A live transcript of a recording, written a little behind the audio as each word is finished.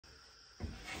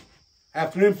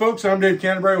Afternoon, folks. I'm Dave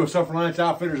Canterbury with Self-Reliance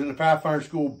Outfitters in the Pathfinder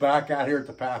School, back out here at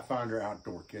the Pathfinder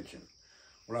Outdoor Kitchen.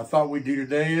 What I thought we'd do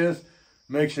today is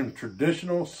make some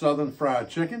traditional Southern fried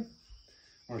chicken.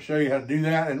 I want to show you how to do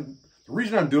that. And the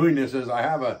reason I'm doing this is I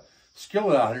have a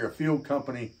skillet out here, a Field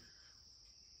Company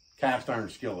cast iron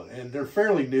skillet. And they're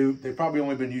fairly new. They've probably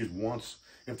only been used once,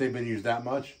 if they've been used that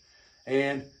much.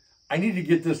 And I need to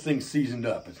get this thing seasoned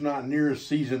up. It's not near as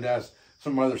seasoned as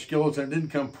some other skillets, and it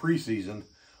didn't come pre-seasoned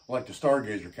like the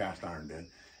Stargazer cast iron did.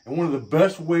 And one of the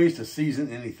best ways to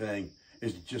season anything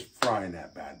is just frying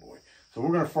that bad boy. So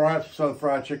we're going to fry up some Southern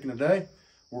fried chicken today.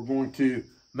 We're going to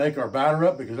make our batter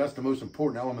up because that's the most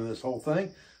important element of this whole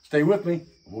thing. Stay with me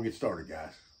and we'll get started,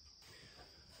 guys.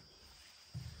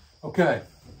 Okay,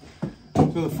 so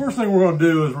the first thing we're going to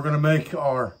do is we're going to make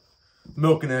our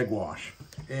milk and egg wash.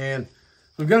 And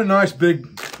we've got a nice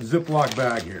big Ziploc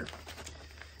bag here.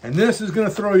 And this is going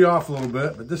to throw you off a little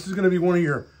bit, but this is going to be one of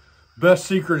your best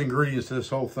secret ingredients to this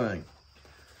whole thing.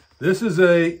 This is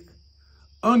a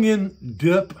onion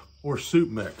dip or soup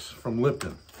mix from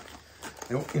Lipton.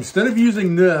 And instead of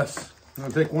using this, I'm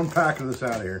going to take one pack of this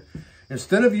out of here.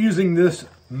 Instead of using this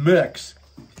mix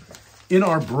in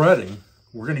our breading,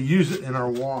 we're going to use it in our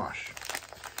wash.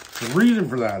 The reason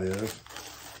for that is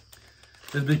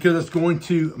because it's going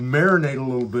to marinate a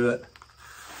little bit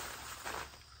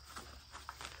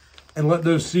and let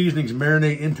those seasonings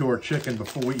marinate into our chicken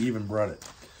before we even bread it.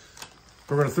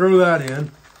 We're going to throw that in, and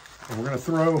we're going to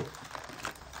throw,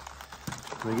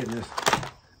 let me get this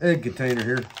egg container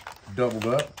here doubled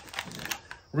up.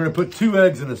 We're going to put 2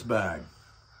 eggs in this bag.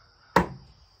 And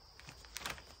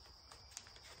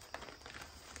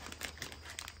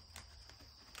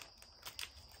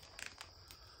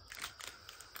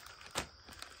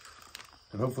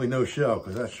hopefully no shell,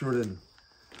 because that sure didn't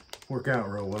work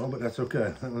out real well, but that's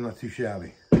okay. That one's not too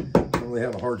shabby. Don't really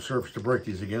have a hard surface to break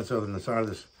these against other than the side of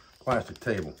this plastic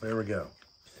table. There we go.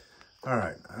 All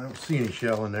right, I don't see any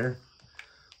shell in there.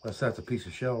 Unless that's a piece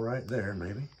of shell right there,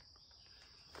 maybe.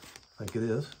 I think it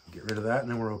is. Get rid of that and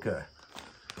then we're okay.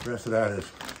 The rest of that is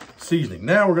seasoning.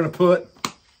 Now we're gonna put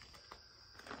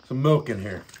some milk in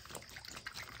here.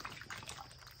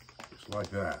 Just like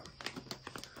that.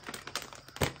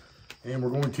 And we're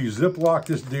going to Ziploc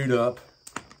this dude up.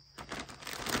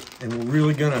 And we're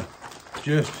really gonna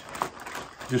just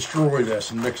destroy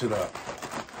this and mix it up.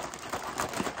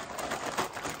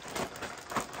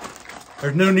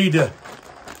 There's no need to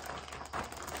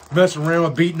mess around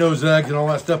with beating those eggs and all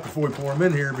that stuff before we pour them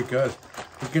in here because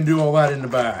we can do all that in the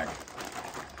bag.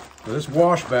 So this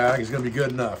wash bag is gonna be good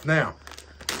enough. Now,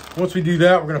 once we do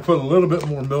that, we're gonna put a little bit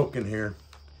more milk in here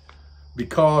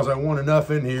because I want enough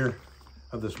in here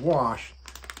of this wash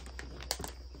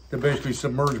to basically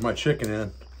submerge my chicken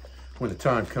in when the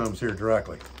time comes here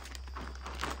directly.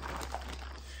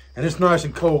 And it's nice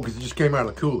and cold because it just came out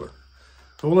of the cooler.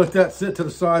 So we'll let that sit to the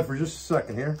side for just a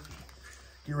second here.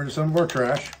 Get rid of some of our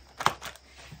trash.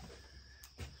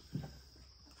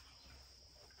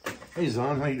 Hey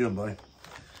Zon, how you doing, buddy?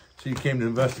 So you came to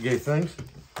investigate things.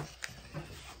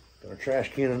 Got our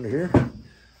trash can under here.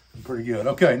 Pretty good.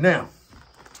 Okay, now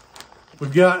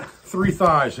we've got 3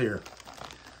 thighs here.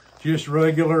 Just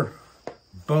regular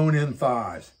bone-in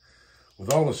thighs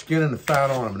with all the skin and the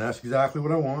fat on them, and that's exactly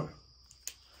what I want.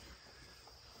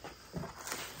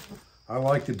 I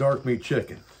like the dark meat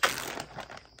chicken.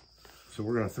 So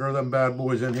we're gonna throw them bad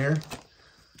boys in here,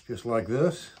 just like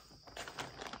this.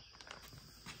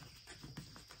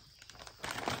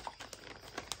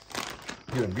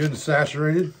 Get them good and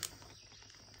saturated.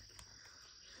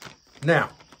 Now,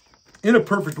 in a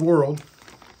perfect world,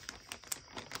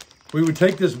 we would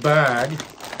take this bag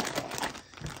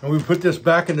and we would put this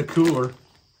back in the cooler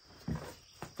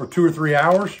for 2 or 3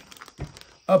 hours,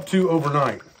 up to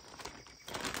overnight.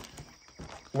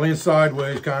 Laying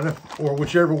sideways, kind of, or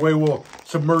whichever way will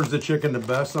submerge the chicken the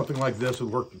best. Something like this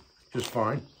would work just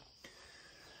fine.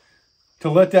 To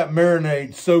let that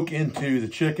marinade soak into the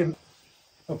chicken.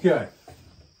 Okay.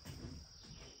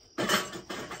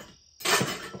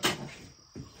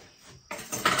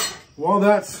 While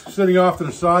that's sitting off to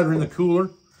the side or in the cooler,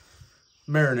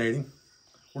 marinating,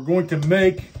 we're going to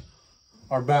make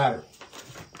our batter.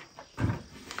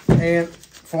 And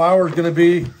flour is going to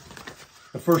be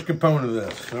the first component of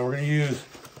this. So we're going to use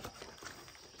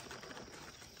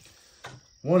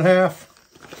 1/2,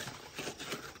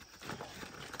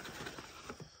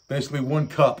 basically 1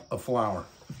 cup of flour.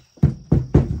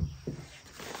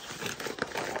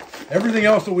 Everything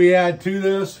else that we add to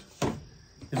this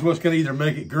is what's going to either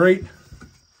make it great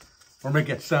or make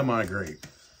it semi-great.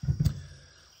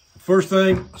 First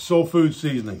thing, soul food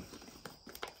seasoning.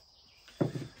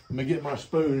 Let me get my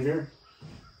spoon here.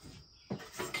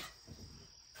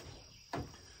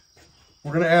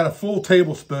 we're going to add a full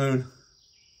tablespoon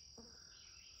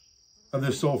of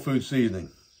this soul food seasoning.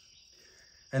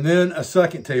 And then a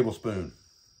second tablespoon.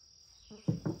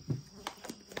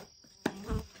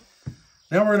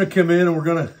 Now we're going to come in and we're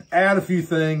going to add a few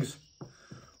things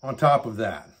on top of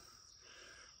that.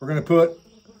 We're going to put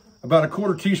about a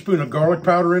 1/4 teaspoon of garlic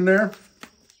powder in there.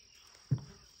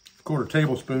 1/4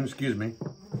 tablespoon, excuse me.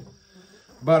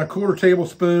 About a 1/4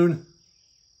 tablespoon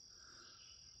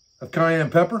of cayenne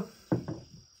pepper.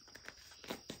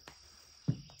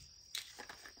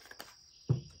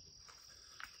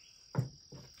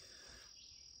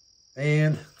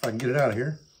 And if I can get it out of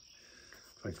here,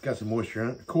 looks like it's got some moisture in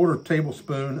it. A 1/4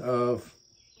 tablespoon of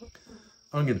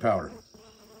onion powder.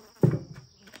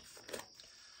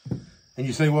 And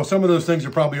you say, well, some of those things are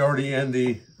probably already in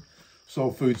the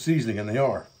soul food seasoning, and they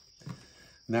are.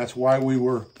 And that's why we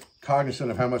were cognizant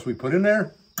of how much we put in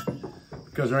there,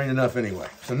 because there ain't enough anyway.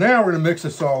 So now we're gonna mix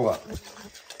this all up.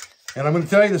 And I'm gonna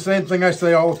tell you the same thing I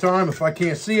say all the time. If I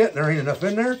can't see it, there ain't enough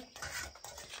in there.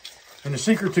 And the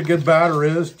secret to good batter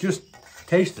is just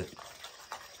taste it.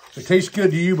 If it tastes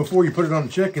good to you before you put it on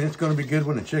the chicken, it's gonna be good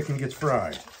when the chicken gets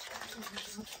fried.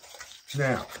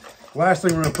 Now, last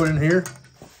thing we're gonna put in here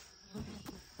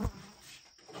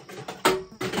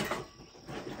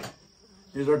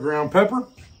is our ground pepper.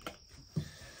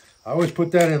 I always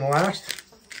put that in last.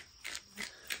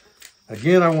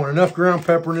 Again, I want enough ground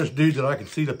pepper in this dude that I can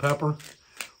see the pepper,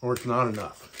 or it's not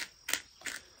enough.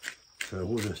 So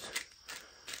we'll just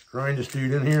grind this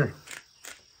dude in here.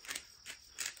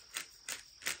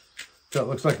 So it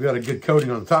looks like we got a good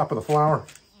coating on the top of the flour.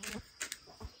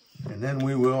 And then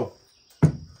we will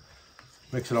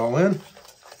mix it all in.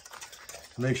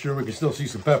 Make sure we can still see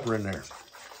some pepper in there.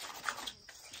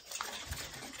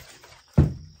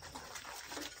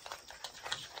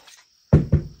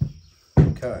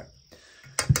 Okay.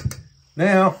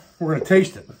 Now we're going to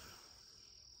taste it.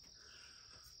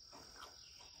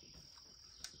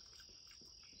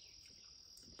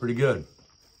 Pretty good.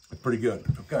 It's pretty good.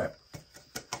 Okay.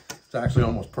 It's actually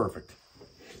almost perfect.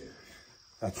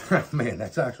 That's, man,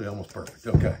 that's actually almost perfect.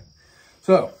 Okay.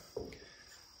 So,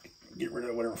 get rid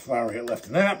of whatever flour we had left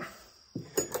in that.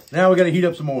 Now we got to heat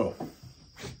up some oil.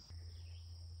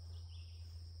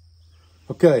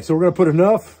 Okay, so we're going to put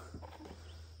enough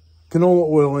canola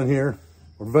oil in here,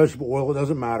 or vegetable oil, it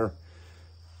doesn't matter,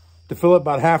 to fill up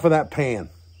about half of that pan.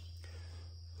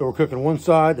 So we're cooking one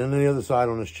side and then the other side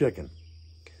on this chicken.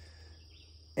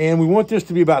 And we want this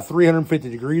to be about 350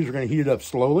 degrees. We're going to heat it up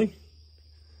slowly.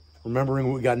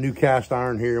 Remembering we got new cast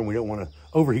iron here and we don't want to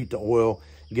overheat the oil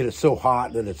and get it so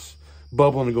hot that it's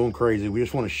bubbling and going crazy. We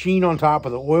just want to sheen on top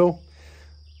of the oil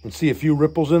and see a few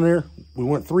ripples in there. We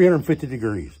want 350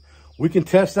 degrees. We can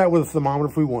test that with a thermometer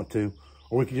if we want to,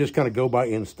 or we can just kind of go by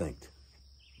instinct.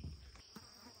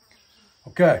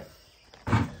 Okay,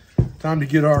 time to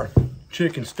get our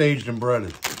chicken staged and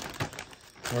breaded.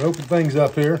 I'm gonna open things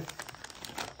up here.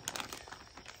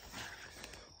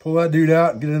 Pull that dude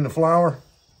out and get it in the flour.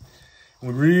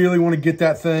 We really want to get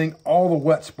that thing, all the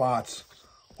wet spots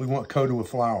we want coated with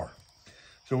flour.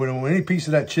 So we don't want any piece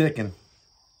of that chicken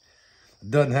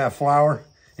that doesn't have flour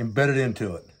embedded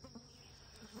into it.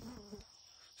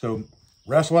 So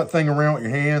wrestle that thing around with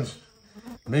your hands.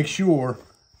 Make sure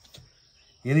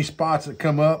any spots that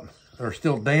come up are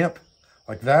still damp,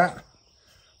 like that,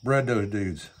 bread those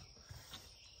dudes.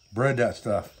 Bread that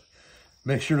stuff.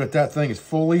 Make sure that that thing is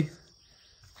fully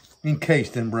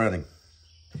encased in breading.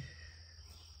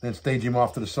 Then stage him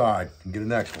off to the side and get the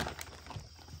next one.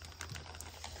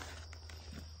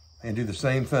 And do the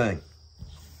same thing.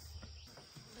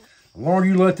 The longer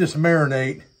you let this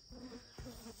marinate,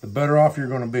 the better off you're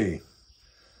going to be.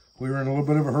 We were in a little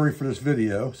bit of a hurry for this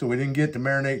video, so we didn't get to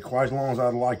marinate quite as long as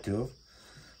I'd like to have.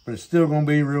 But it's still going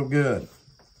to be real good.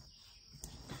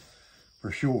 For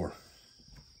sure.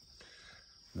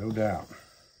 No doubt.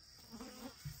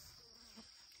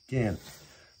 Again,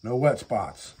 no wet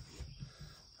spots.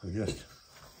 So just,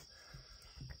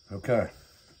 okay.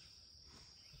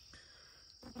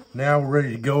 Now we're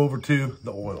ready to go over to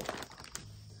the oil.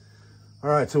 All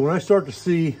right, so when I start to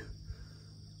see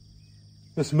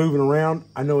this moving around,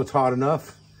 I know it's hot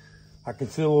enough. I can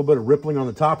see a little bit of rippling on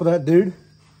the top of that dude.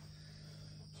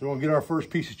 So we'll get our first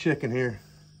piece of chicken here.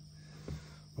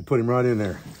 We'll put him right in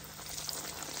there.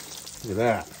 Look at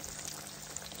that.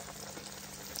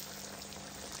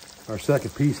 Our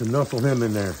second piece and nuzzle him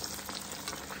in there.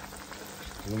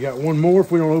 And we got one more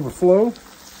if we don't overflow.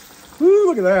 Woo,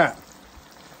 look at that.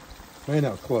 Man,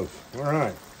 that was close. All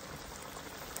right.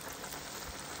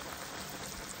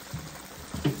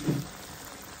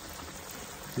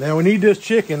 Now we need this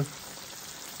chicken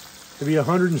to be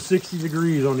 160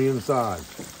 degrees on the inside.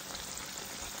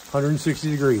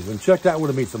 160 degrees. And check that with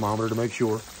a meat thermometer to make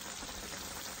sure.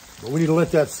 But we need to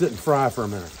let that sit and fry for a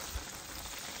minute.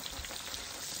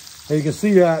 And you can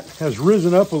see that has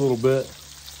risen up a little bit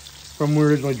from where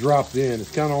it originally dropped in.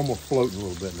 It's kind of almost floating a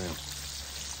little bit now.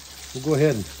 We'll go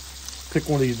ahead and pick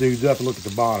one of these dudes up and look at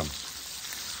the bottom.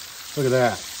 Look at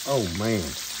that. Oh man.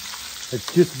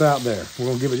 It's just about there. We're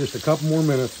gonna give it just a couple more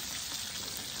minutes.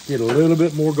 Get a little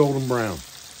bit more golden brown.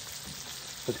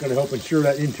 That's gonna help ensure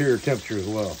that interior temperature as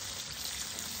well.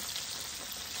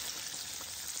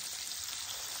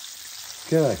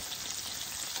 Okay.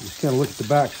 Just kind of look at the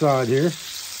back side here.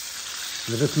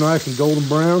 And if it's nice and golden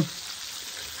brown,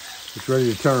 it's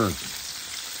ready to turn.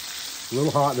 A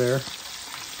little hot there.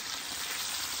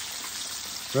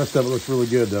 The rest of it looks really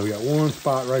good though. We got one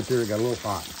spot right there that got a little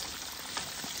hot.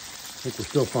 I think we're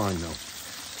still fine though.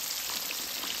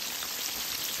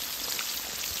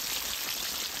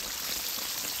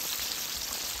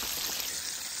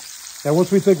 Now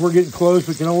once we think we're getting close,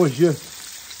 we can always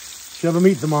just shove a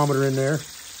meat thermometer in there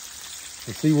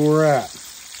and see where we're at.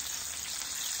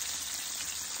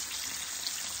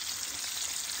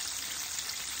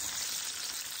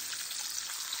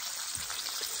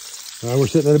 Now we're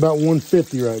sitting at about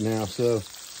 150 right now, so we'll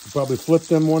probably flip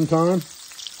them one time.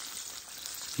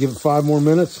 Give it 5 more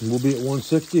minutes and we'll be at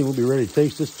 160 and we'll be ready to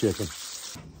taste this chicken.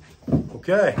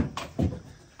 Okay,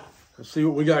 let's see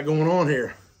what we got going on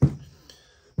here.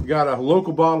 We got a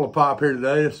local bottle of pop here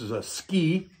today. This is a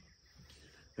Ski.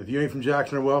 If you ain't from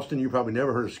Jackson or Wellston, you probably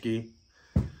never heard of Ski.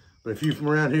 But if you're from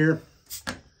around here,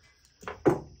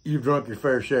 you've drunk your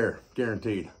fair share,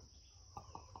 guaranteed.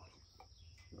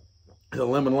 It's a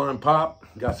lemon lime pop.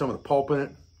 Got some of the pulp in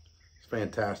it. It's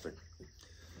fantastic.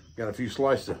 Got a few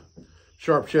slices of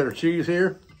sharp cheddar cheese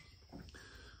here.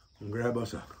 And grab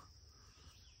us a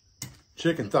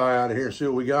chicken thigh out of here and see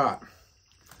what we got.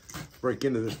 Break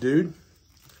into this dude.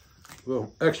 A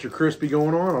little extra crispy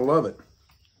going on. I love it.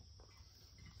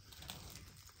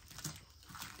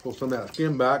 Pull some of that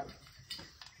skin back.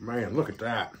 Man, look at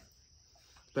that.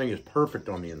 Thing is perfect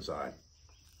on the inside.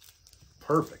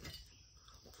 Perfect.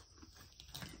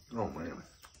 Oh man.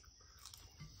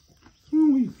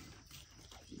 Ooh-wee.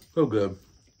 So good.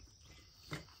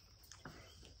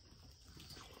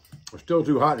 It's still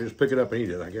too hot to just pick it up and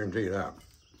eat it, I guarantee you that.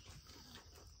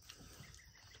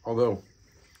 Although,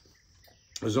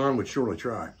 Azan would surely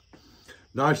try.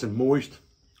 Nice and moist.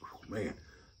 Oh, man.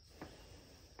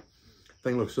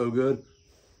 Thing looks so good.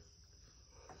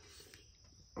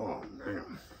 Oh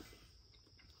man.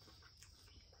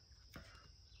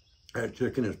 That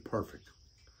chicken is perfect.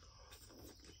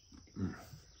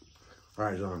 All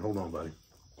right, Zon, hold on, buddy.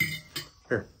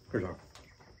 Here's on.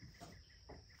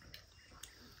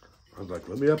 I was like,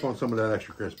 let me up on some of that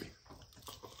extra crispy.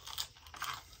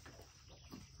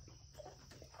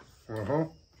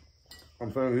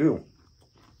 I'm saying to you.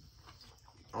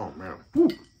 Oh man. Woo.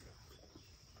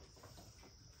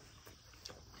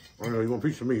 I know you want a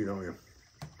piece of meat, don't you?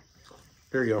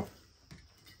 Here you go.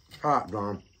 Hot,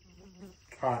 Don.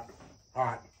 Hot.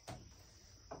 Hot.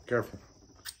 Careful.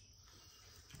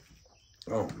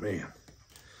 Oh man.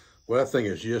 Well, that thing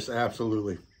is just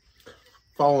absolutely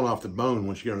falling off the bone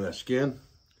once you get under that skin.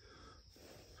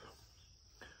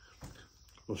 A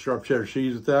little sharp cheddar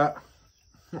cheese with that.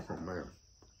 Oh man.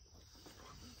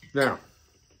 Now,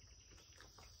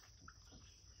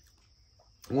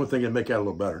 one thing to make that a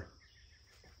little better.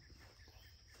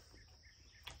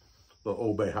 The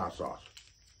Old Bay hot sauce.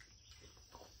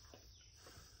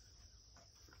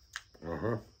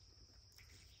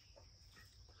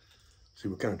 See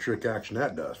what kind of trick action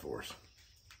that does for us.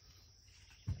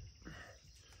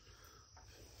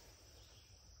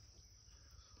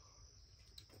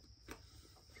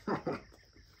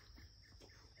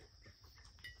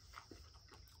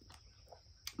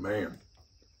 Man.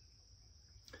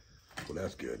 Well,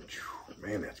 that's good.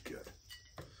 Man, that's good.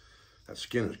 That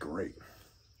skin is great.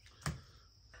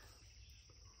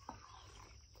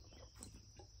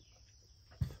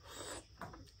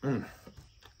 Man,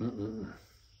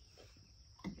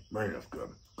 that's good.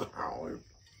 Golly.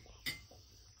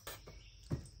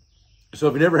 So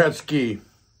if you never had Ski,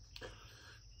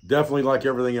 definitely like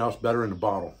everything else, better in the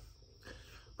bottle.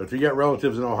 But if you got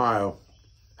relatives in Ohio,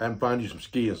 have them find you some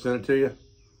Ski and send it to you,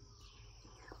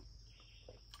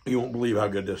 you won't believe how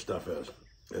good this stuff is.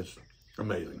 It's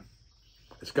amazing.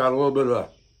 It's got a little bit of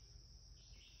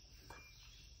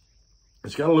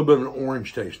an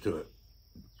orange taste to it.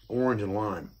 Orange and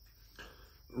lime.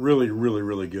 Really, really,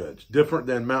 really good. It's different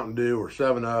than Mountain Dew or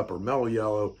 7-Up or Mellow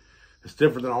Yellow. It's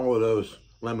different than all of those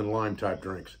lemon lime type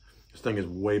drinks. This thing is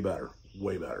way better,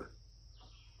 way better.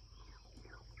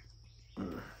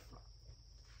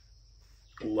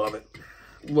 Love it.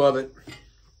 Love it.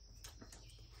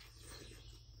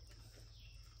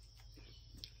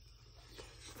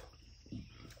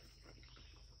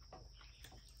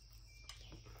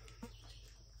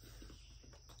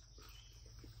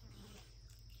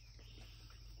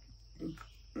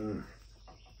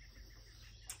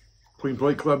 Clean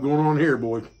Plate Club going on here,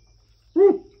 boys.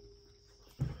 Woo!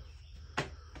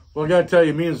 Well, I gotta tell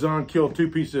you, me and Zon killed 2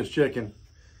 pieces of chicken.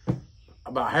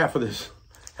 About half of this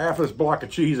block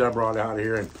of cheese I brought out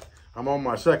here, and I'm on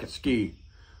my second ski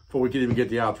before we could even get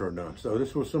the outro done. So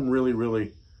this was some really,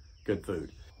 really good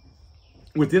food.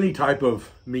 With any type of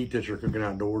meat that you're cooking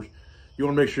outdoors, you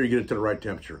want to make sure you get it to the right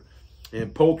temperature.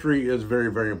 And poultry is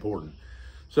very, very important.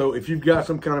 So if you've got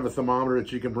some kind of a thermometer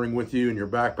that you can bring with you in your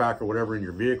backpack or whatever in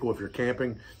your vehicle, if you're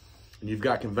camping and you've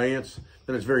got conveyance,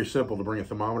 then it's very simple to bring a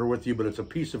thermometer with you, but it's a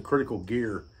piece of critical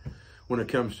gear when it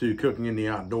comes to cooking in the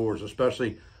outdoors,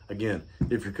 especially, again,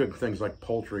 if you're cooking things like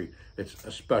poultry, it's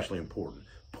especially important.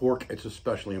 Pork, it's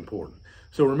especially important.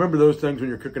 So remember those things when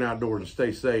you're cooking outdoors and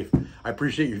stay safe. I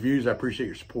appreciate your views. I appreciate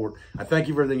your support. I thank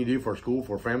you for everything you do for our school,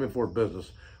 for our family, for our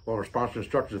business, for our sponsors,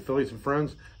 instructors, affiliates, and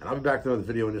friends. And I'll be back with another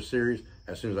video in this series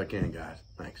as soon as I can, guys.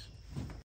 Thanks.